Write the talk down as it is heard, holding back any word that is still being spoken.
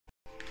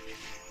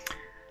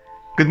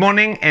Good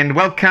morning and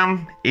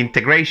welcome.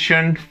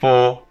 Integration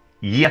for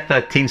year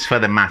 13's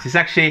further maths. It's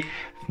actually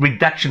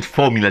reduction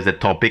formula as the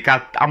topic.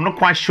 I'm not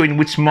quite sure in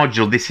which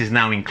module this is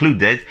now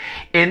included.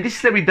 And this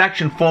is the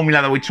reduction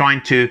formula that we're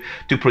trying to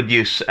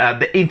produce.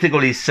 The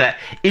integral is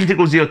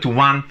integral 0 to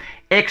 1,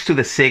 x to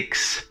the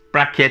 6,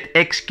 bracket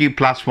x cubed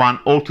plus 1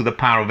 all to the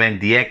power of n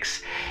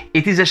dx.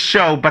 It is a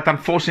show, but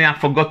unfortunately I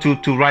forgot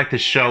to write the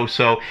show,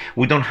 so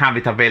we don't have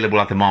it available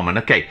at the moment.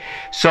 Okay,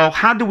 so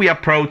how do we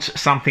approach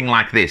something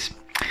like this?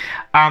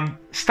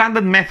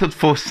 Standard method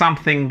for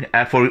something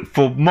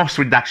for most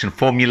reduction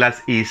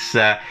formulas is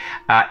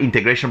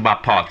integration by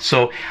parts.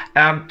 So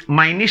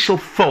my initial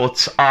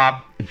thoughts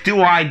are,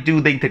 do I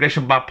do the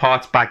integration by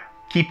parts by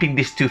keeping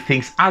these two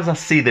things as I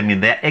see them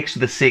in there, x to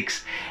the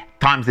 6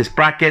 times this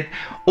bracket,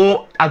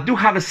 or I do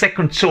have a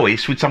second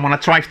choice, which I'm going to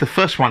try if the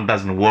first one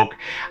doesn't work.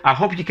 I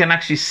hope you can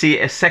actually see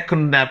a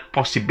second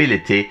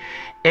possibility,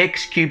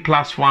 x cubed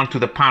plus 1 to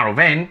the power of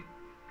n.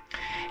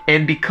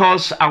 And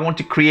because I want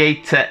to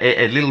create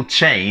a little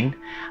chain,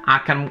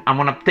 I'm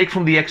going to take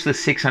from the x to the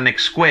 6 and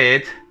x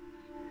squared,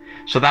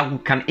 so that we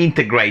can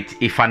integrate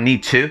if I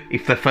need to,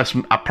 if the first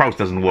approach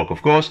doesn't work,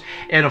 of course,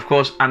 and of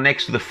course an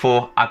x to the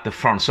 4 at the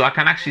front. So I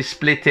can actually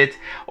split it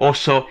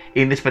also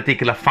in this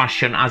particular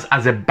fashion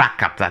as a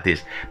backup, that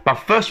is. But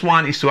first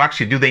one is to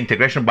actually do the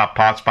integration by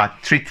parts by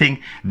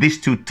treating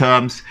these two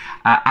terms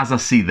as I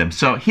see them.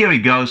 So here it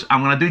goes.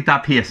 I'm going to do it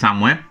up here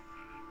somewhere.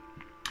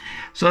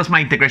 So that's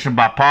my integration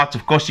by parts.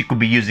 Of course, you could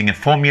be using a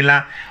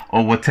formula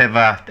or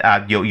whatever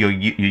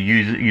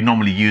you're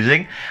normally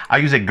using. I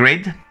use a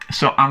grid.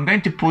 So I'm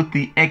going to put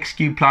the x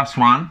cubed plus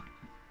 1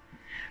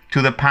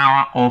 to the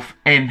power of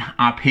n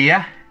up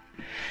here,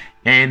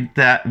 and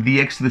the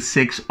x to the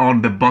 6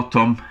 on the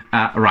bottom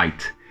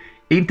right.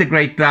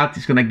 Integrate that.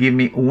 It's going to give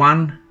me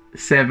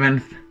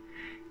 1/7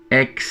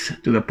 x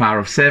to the power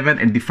of 7,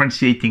 and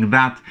differentiating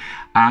that,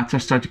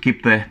 just try to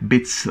keep the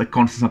bits, the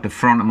constants at the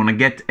front. I'm going to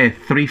get a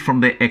 3 from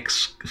the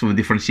x, so the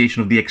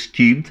differentiation of the x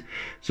cubed.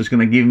 So it's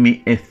going to give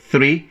me a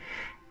 3,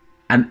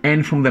 an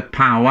n from the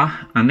power,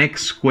 an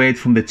x squared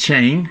from the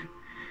chain,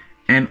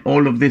 and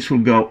all of this will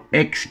go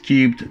x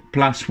cubed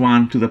plus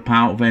 1 to the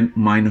power of n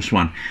minus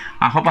 1.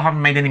 I hope I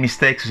haven't made any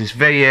mistakes. It's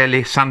very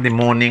early Sunday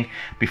morning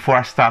before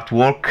I start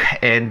work,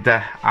 and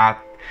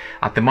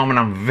at the moment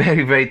I'm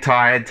very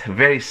tired,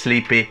 very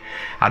sleepy.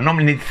 I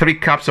normally need 3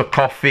 cups of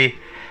coffee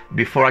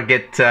before I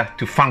get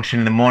to function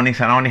in the mornings,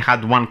 and I only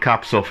had 1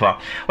 cup so far.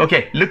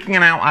 Okay, looking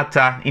now at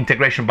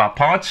integration by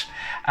parts,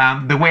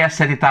 the way I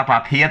set it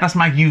up here, that's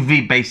my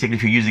UV basically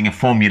if you're using a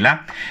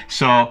formula.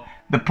 So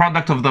the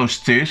product of those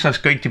two, so it's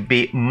going to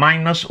be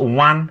minus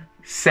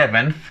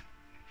 1/7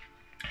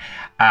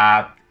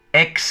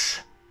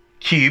 x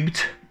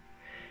cubed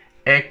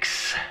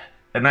x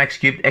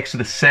to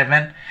the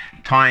 7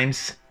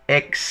 times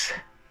x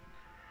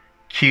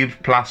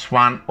cubed plus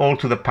 1 all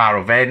to the power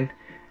of n,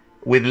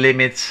 with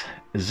limits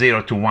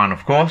 0 to 1,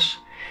 of course,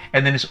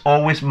 and then it's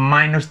always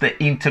minus the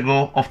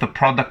integral of the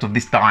product of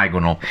this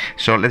diagonal.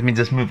 So let me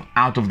just move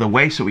out of the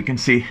way so we can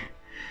see,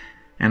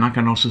 and I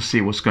can also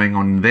see what's going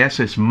on in there.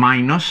 So it's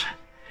minus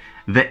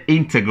the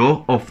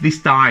integral of this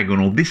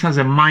diagonal. This has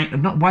a minus.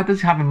 No, why does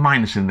it have a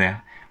minus in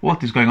there?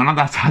 What is going on?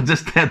 That's, I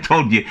just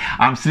told you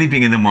I'm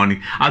sleeping in the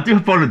morning. I do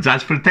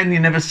apologize. Pretend you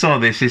never saw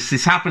this.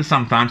 This happens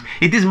sometimes.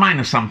 It is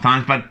minus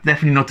sometimes, but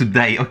definitely not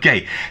today.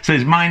 Okay, so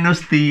it's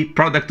minus the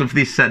product of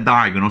this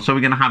diagonal. So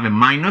we're going to have a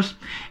minus,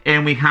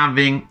 and we're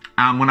having,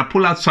 I'm going to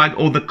pull outside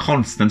all the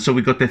constants. So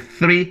we got the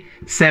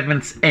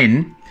 3/7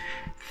 n,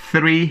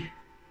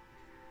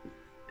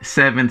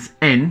 3/7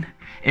 n,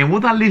 and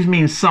what that leaves me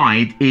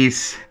inside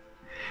is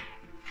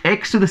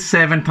x to the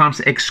 7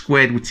 times x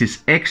squared, which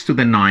is x to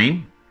the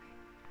 9,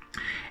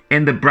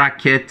 and the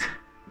bracket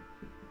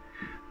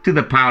to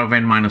the power of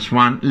n minus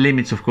 1,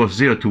 limits of course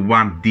 0 to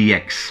 1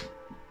 dx.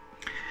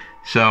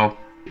 So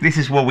this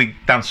is what we've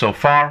done so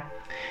far,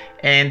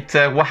 and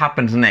what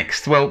happens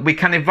next? Well, we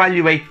can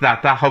evaluate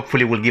that. That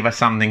hopefully will give us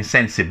something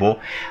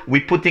sensible.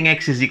 We're putting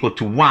x is equal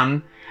to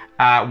 1.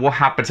 What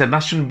happens, and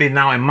that shouldn't be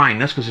now a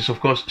minus because it's of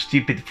course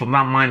stupid from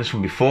that minus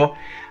from before.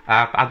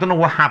 I don't know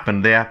what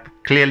happened there.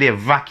 Clearly a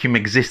vacuum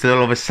existed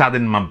all of a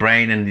sudden in my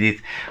brain, and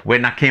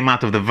when I came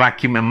out of the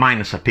vacuum a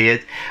minus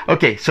appeared.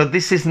 Okay, so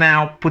this is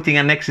now putting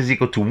an x is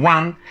equal to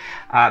 1.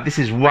 This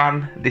is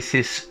 1, this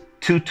is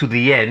 2 to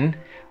the n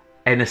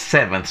and a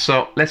 7th.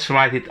 So let's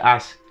write it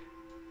as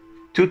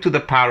 2 to the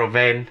power of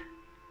n,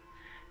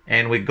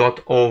 and we got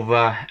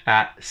over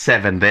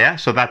 7 there.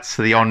 So that's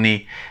the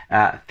only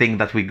thing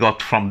that we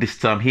got from this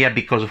term here,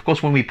 because of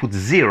course when we put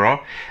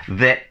 0,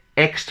 the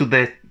x to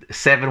the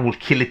 7 will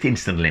kill it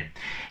instantly.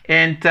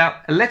 And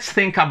let's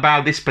think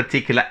about this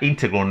particular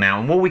integral now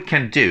and what we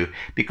can do,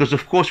 because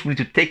of course we need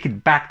to take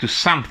it back to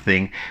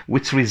something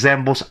which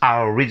resembles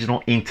our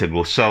original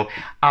integral. So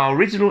our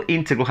original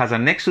integral has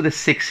an x to the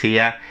 6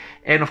 here,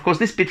 and of course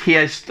this bit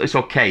here is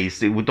okay,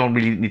 so we don't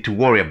really need to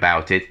worry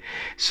about it.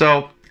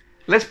 So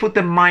let's put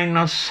the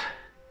minus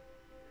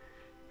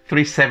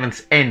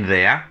 3/7 n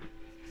there,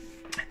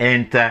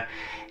 and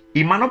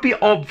it might not be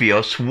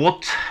obvious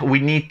what we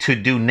need to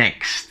do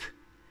next.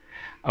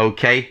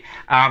 Okay,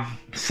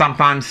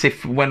 sometimes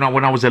when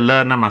I was a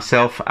learner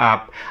myself,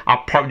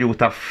 I probably would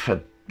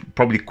have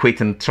probably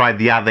quit and tried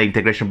the other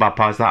integration by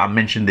parts that I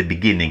mentioned in the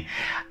beginning.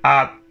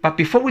 But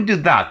before we do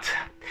that,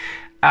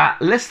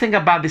 let's think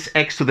about this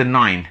x to the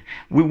 9.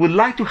 We would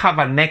like to have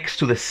an x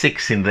to the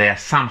 6 in there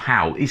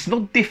somehow. It's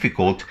not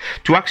difficult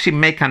to actually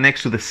make an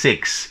x to the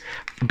 6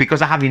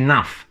 because I have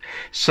enough.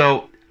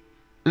 So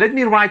let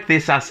me write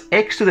this as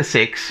x to the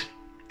 6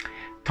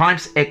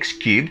 times x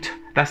cubed.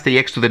 That's the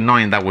x to the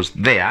 9 that was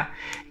there.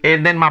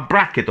 And then my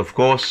bracket, of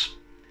course,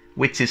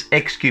 which is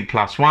x cubed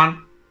plus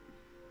 1,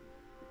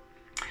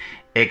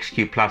 x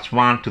cubed plus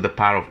 1 to the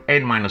power of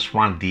n minus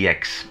 1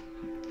 dx.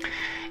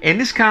 And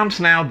this comes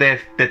now the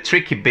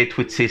tricky bit,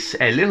 which is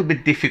a little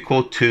bit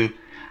difficult to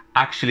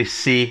actually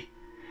see.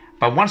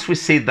 But once we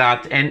see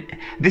that, and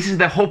this is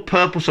the whole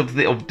purpose of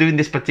doing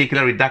this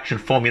particular reduction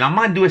formula. I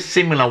might do a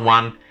similar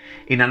one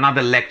in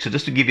another lecture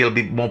just to give you a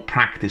bit more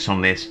practice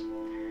on this.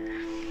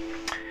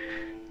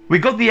 We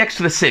got the x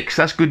to the 6,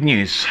 that's good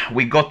news.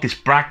 We got this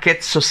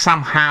bracket, so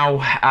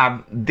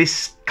somehow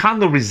this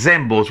kind of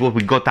resembles what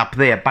we got up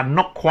there, but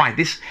not quite.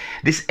 This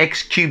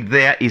x cubed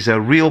there is a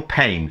real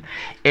pain,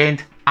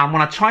 and I'm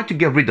gonna try to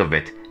get rid of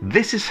it.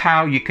 This is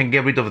how you can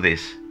get rid of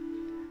this.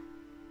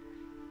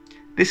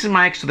 This is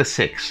my x to the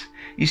 6.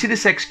 You see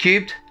this x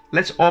cubed?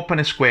 Let's open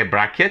a square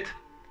bracket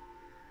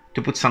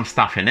to put some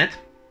stuff in it.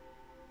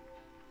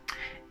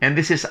 And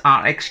this is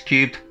our x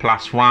cubed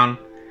plus 1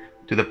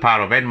 to the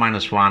power of n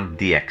minus 1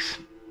 dx.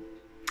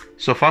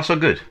 So far so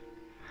good.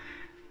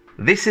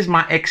 This is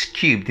my x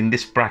cubed in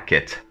this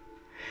bracket.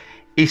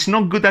 It's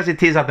not good as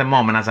it is at the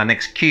moment as an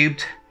x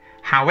cubed.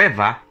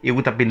 However, it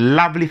would have been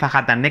lovely if I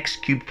had an x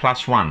cubed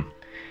plus 1.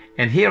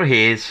 And here it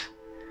is.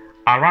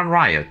 I run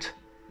riot.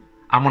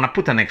 I'm going to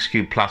put an x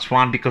cubed plus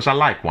 1 because I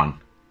like 1.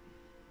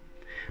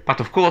 But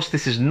of course,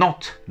 this is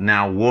not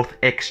now worth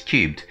x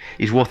cubed.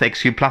 It's worth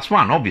x cubed plus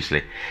 1,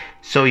 obviously.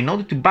 So in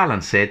order to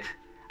balance it,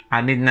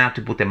 I need now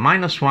to put a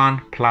minus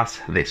 1 plus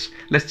this.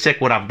 Let's check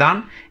what I've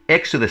done.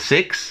 X to the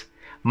 6.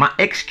 My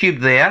x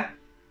cubed there.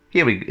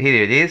 Here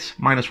it is.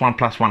 Minus 1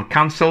 plus 1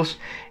 cancels.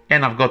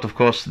 And I've got, of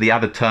course, the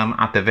other term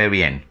at the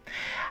very end.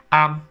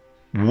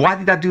 Why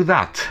did I do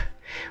that?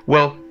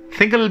 Well,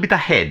 think a little bit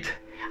ahead.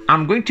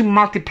 I'm going to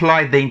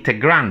multiply the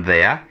integrand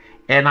there.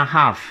 And I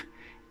have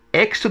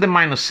x to the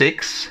minus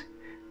 6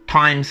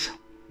 times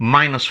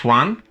minus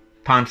 1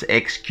 times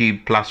x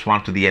cubed plus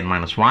 1 to the n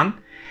minus 1.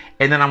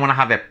 And then I'm going to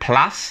have a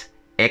plus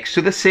x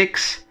to the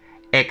 6,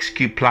 x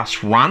cubed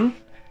plus 1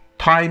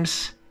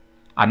 times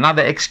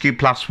another x cubed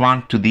plus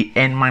 1 to the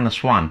n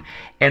minus 1.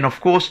 And of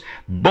course,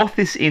 both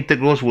these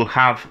integrals will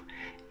have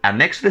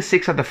an x to the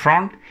 6 at the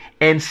front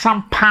and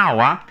some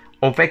power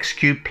of x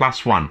cubed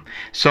plus 1.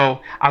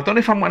 So I don't know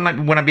if I'm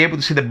going to be able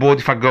to see the board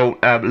if I go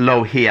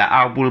low here.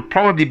 I will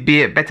probably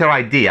be a better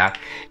idea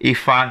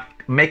if I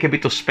make a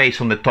bit of space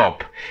on the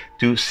top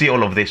to see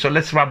all of this. So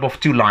let's rub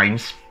off 2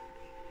 lines.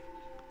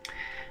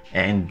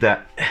 And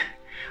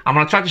I'm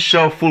going to try to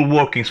show full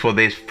workings for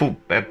this,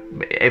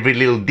 every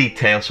little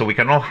detail, so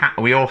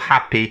we're all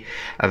happy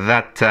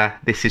that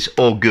this is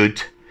all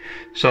good.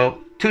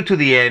 So 2 to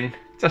the n,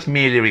 just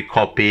merely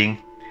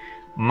recopying,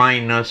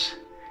 minus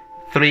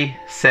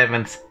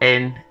 3/7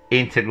 n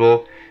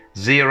integral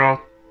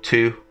 0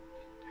 to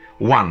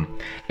 1.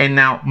 And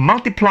now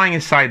multiplying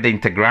inside the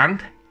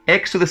integrand,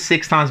 x to the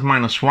 6 times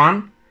minus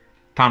 1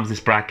 times this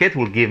bracket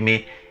will give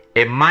me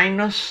a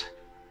minus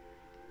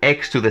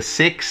x to the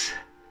 6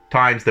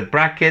 times the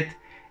bracket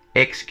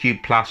x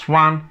cubed plus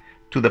 1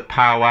 to the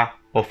power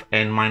of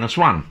n minus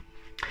 1.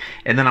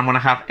 And then I'm going to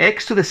have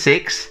x to the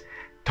 6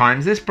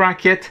 times this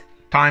bracket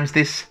times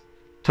this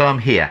term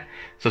here.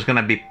 So it's going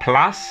to be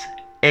plus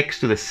x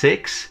to the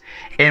 6.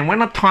 And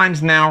when I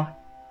times now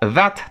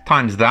that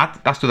times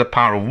that, that's to the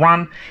power of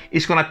 1,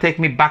 it's going to take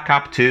me back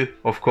up to,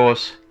 of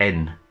course,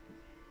 n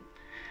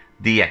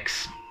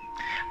dx.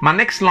 My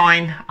next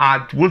line,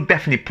 I will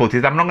definitely put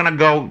it. I'm not going to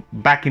go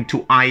back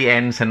into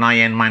INs and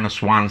IN minus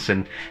 1s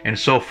and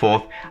so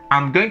forth.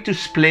 I'm going to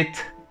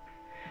split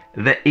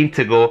the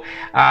integral.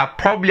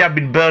 Probably I've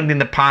been burned in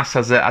the past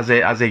as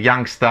a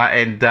youngster,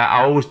 and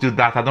I always do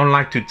that. I don't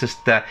like to just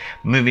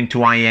move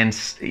into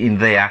INs in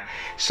there.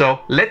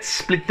 So let's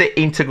split the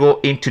integral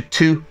into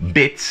 2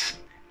 bits.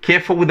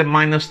 Careful with the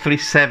minus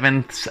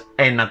 3/7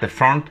 n at the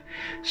front.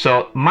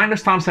 So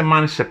minus times a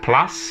minus is a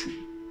plus.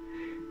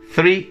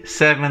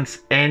 3/7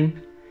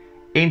 n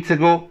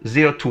integral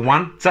 0 to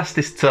 1, just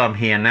this term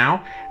here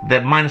now.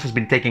 The minus has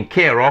been taken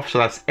care of, so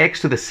that's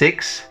x to the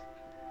 6,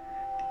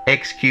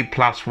 x cubed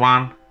plus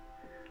 1,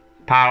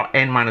 power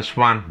n minus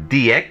 1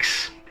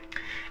 dx.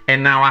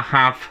 And now I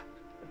have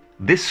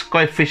this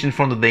coefficient in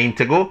front of the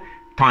integral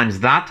times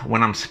that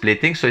when I'm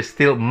splitting, so it's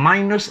still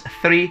minus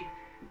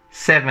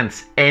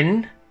 3/7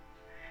 n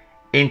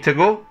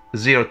integral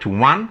 0 to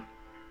 1,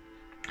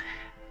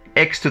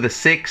 x to the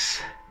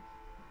 6,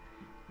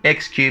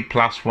 x cubed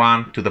plus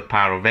 1 to the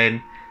power of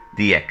n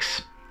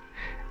dx.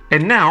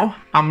 And now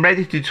I'm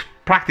ready to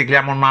practically,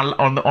 I'm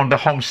on the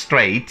home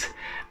straight.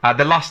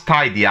 the last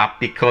tidy up,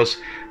 because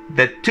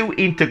the two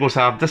integrals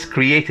I've just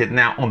created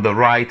now on the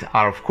right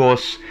are, of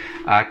course,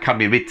 can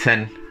be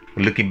written,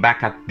 looking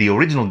back at the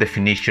original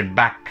definition,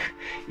 back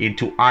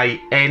into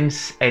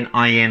INs and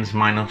INs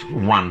minus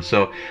 1.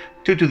 So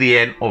 2 to the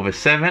n over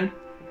 7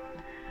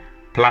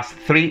 plus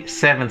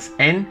 3/7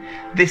 n.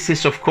 This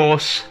is, of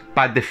course,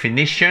 by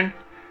definition,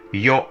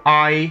 your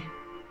I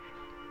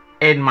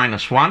n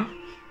minus 1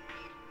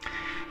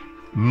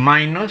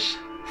 minus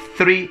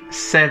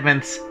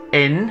 3/7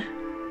 n,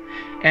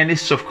 and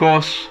this is, of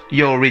course,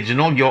 your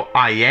original, your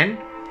in.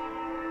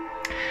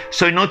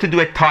 So in order to do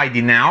a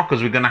tidy now,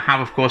 because we're going to have,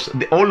 of course,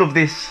 all of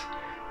this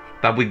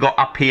that we got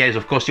up here is,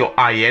 of course, your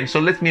in. So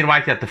let me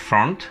write it at the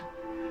front.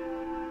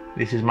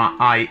 This is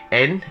my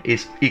in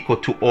is equal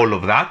to all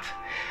of that.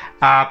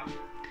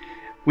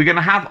 We're going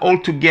to have all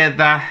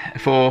together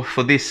for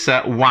this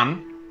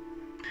 1.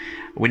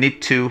 We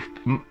need to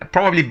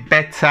probably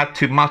better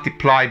to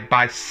multiply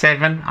by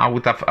 7. I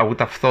would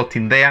have thought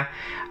in there.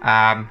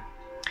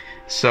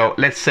 So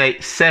let's say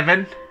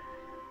 7.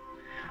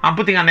 I'm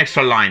putting an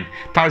extra line.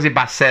 Times it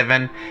by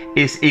 7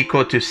 is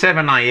equal to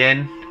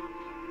 7in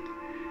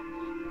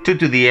 2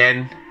 to the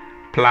n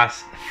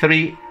plus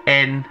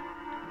 3n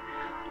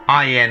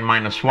in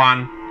minus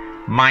 1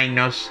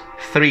 minus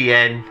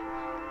 3n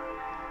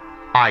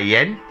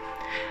in.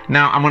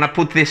 Now I'm going to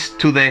put this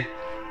to the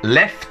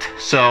left,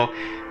 so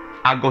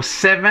I'll go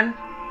 7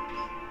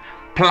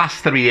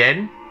 plus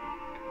 3n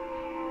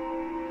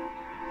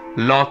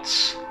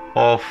lots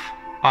of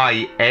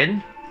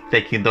in,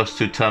 taking those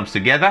two terms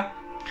together,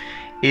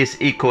 is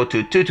equal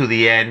to 2 to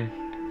the n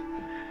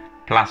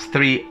plus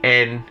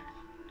 3n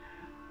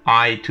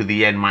I to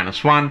the n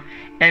minus 1,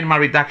 and my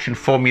reduction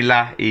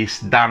formula is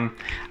done.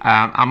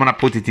 I'm going to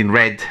put it in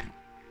red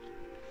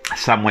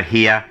somewhere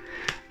here.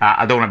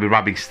 I don't want to be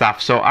rubbing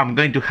stuff, so I'm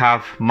going to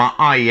have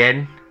my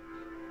in,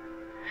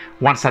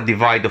 once I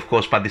divide, of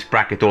course, by this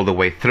bracket all the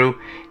way through,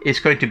 it's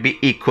going to be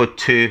equal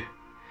to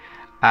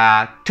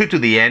 2 to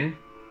the n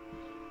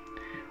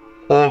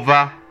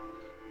over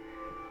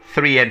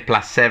 3n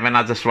plus 7.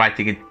 I'm just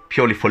writing it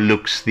purely for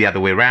looks the other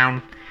way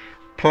around,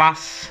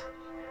 plus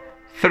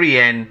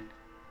 3n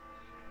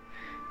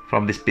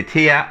from this bit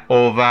here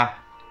over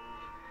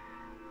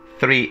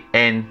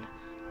 3n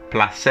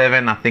plus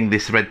 7. I think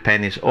this red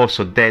pen is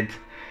also dead,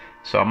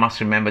 so I must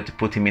remember to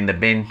put him in the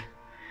bin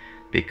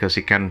because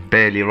he can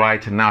barely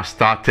write, and now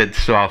started,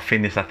 so I'll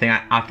finish. I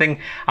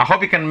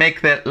hope you can make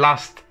the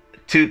last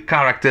two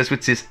characters,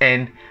 which is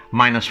n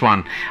minus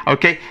 1.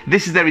 Okay,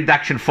 this is the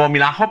reduction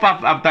formula. I hope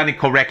I've done it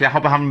correctly. I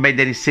hope I haven't made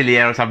any silly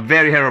errors. I'm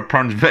very error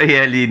prone very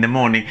early in the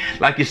morning,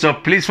 like you saw.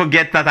 Please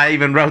forget that I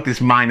even wrote this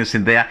minus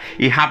in there.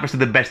 It happens to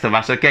the best of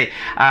us. Okay,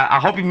 I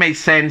hope it made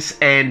sense,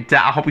 and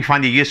I hope you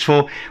find it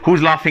useful.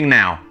 Who's laughing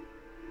now?